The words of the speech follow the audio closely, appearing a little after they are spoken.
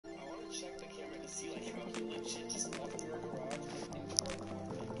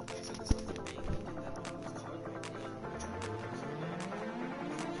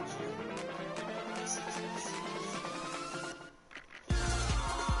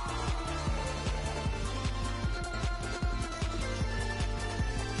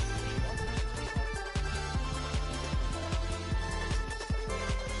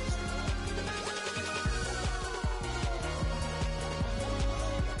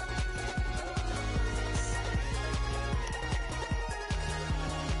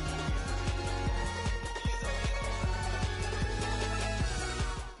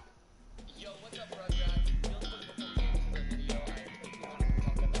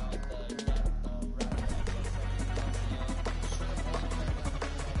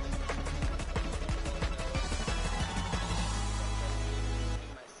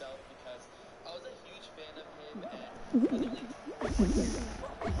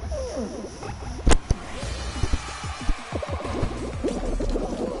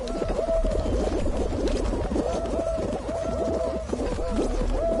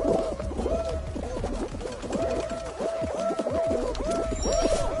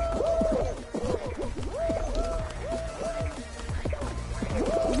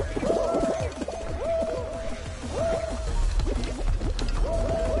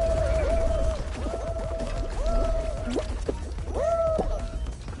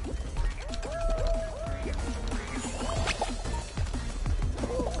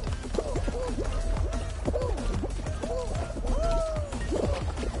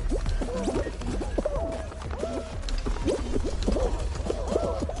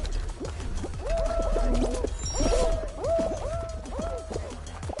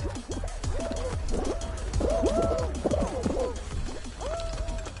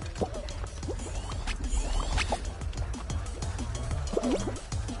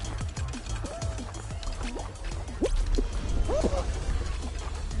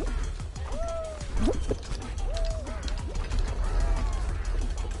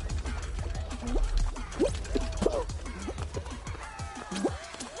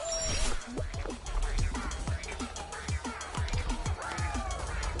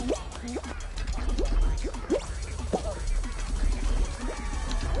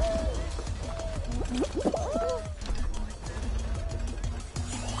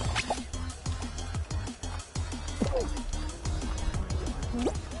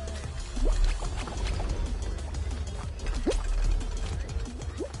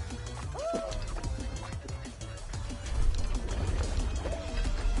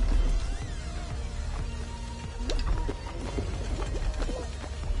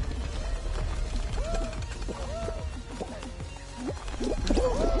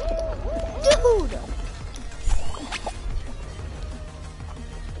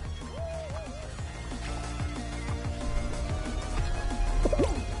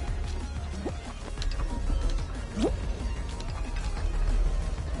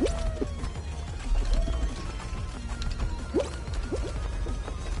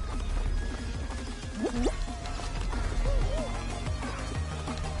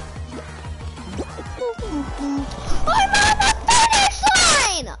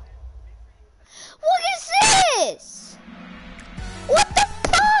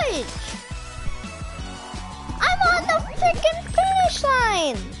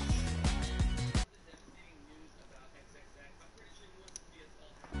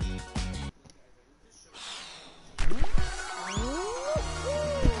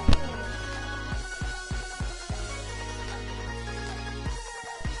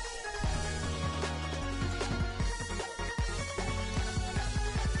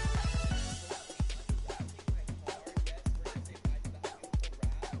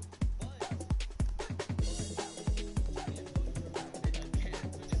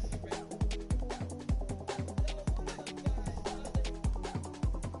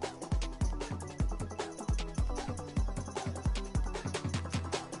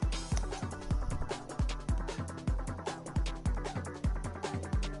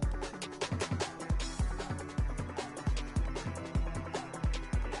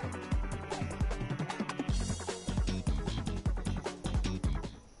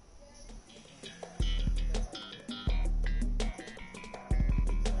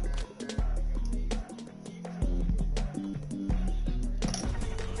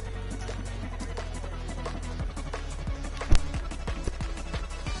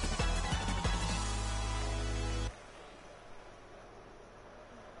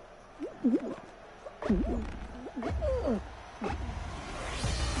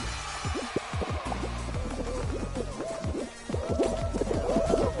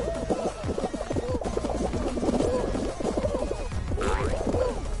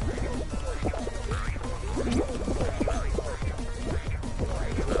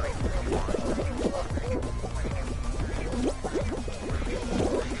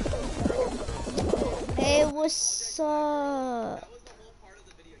what's up?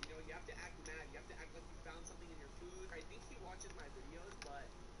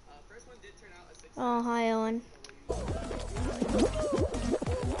 Oh, hi, Owen.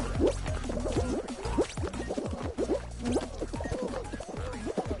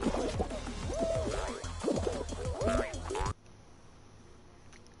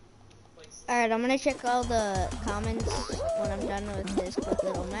 Alright, I'm gonna check all the comments when I'm done with this quick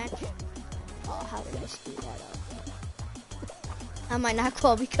little match. Oh, how did I screw that up? I might not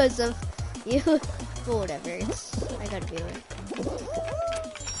call because of you, but whatever, I gotta do it.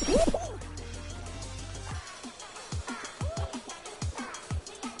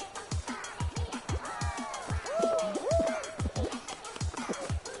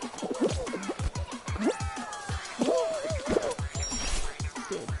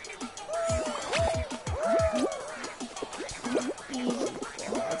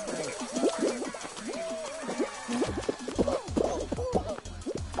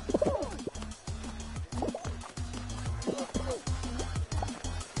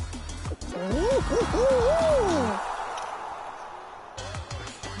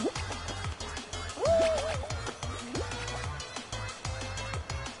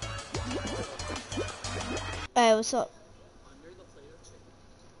 Alright, what's up?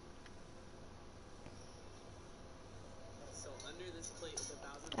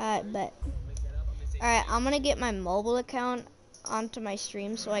 Alright, bet. Alright, I'm gonna get my mobile account onto my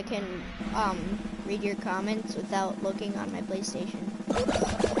stream so I can read your comments without looking on my PlayStation.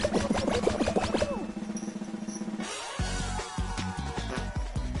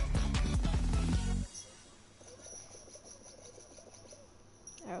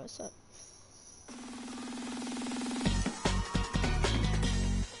 Alright, what's up?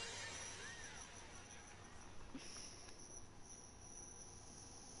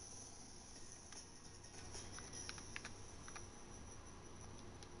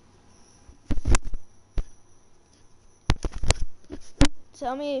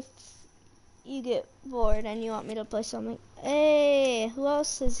 Tell me if you get bored and you want me to play something. Hey, who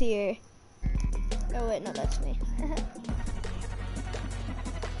else is here? Oh wait, no, that's me.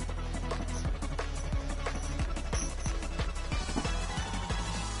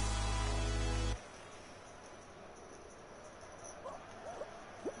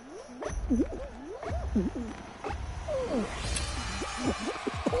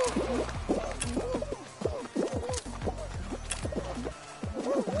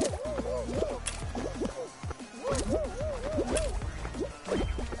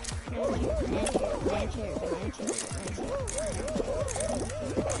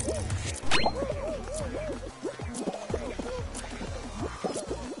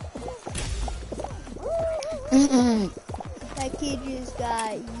 That kid just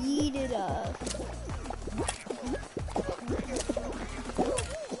got yeeted up.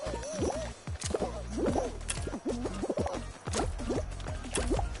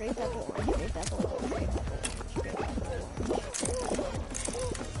 Great pepper orange, great pepper orange, great pepper orange, great pepper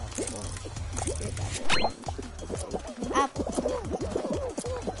orange, great pepper orange. Apple.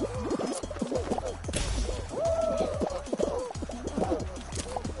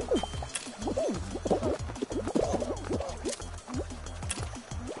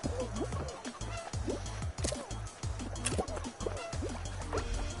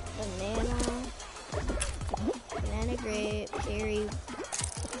 Banana grape, cherry,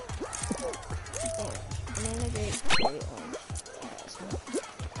 orange. Banana grape, cherry, orange.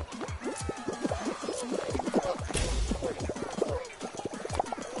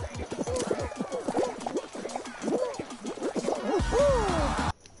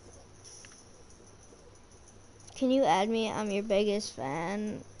 Can you add me? I'm your biggest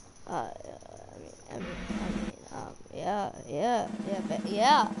fan.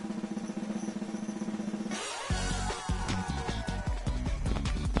 Yeah.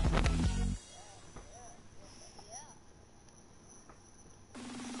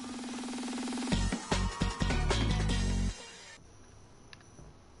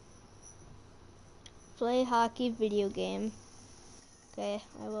 Play hockey video game. Okay,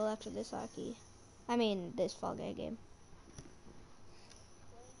 I will after this hockey. I mean, this Fall Guy game.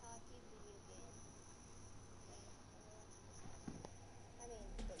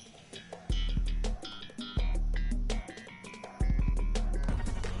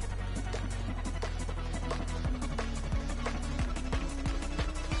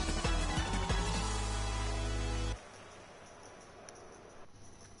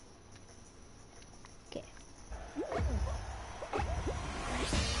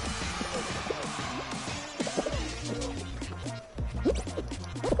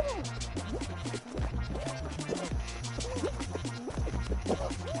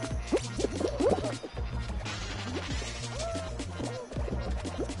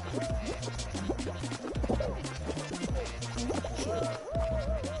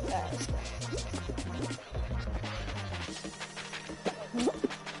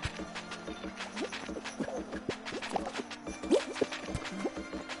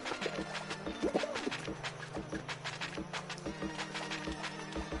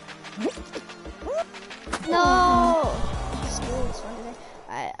 No! School was fun today.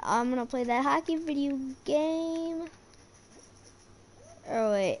 Alright, I'm gonna play that hockey video game.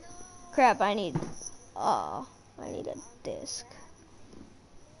 Oh wait. Crap, I need a disc.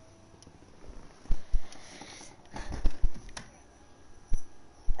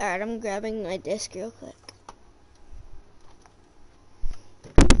 Alright, I'm grabbing my disc real quick.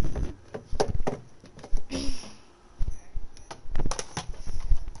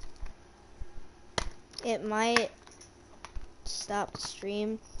 It might stop the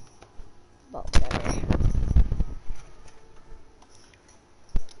stream, but whatever.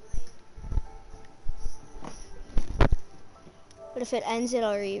 But if it ends,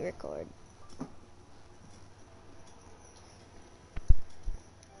 it'll re-record.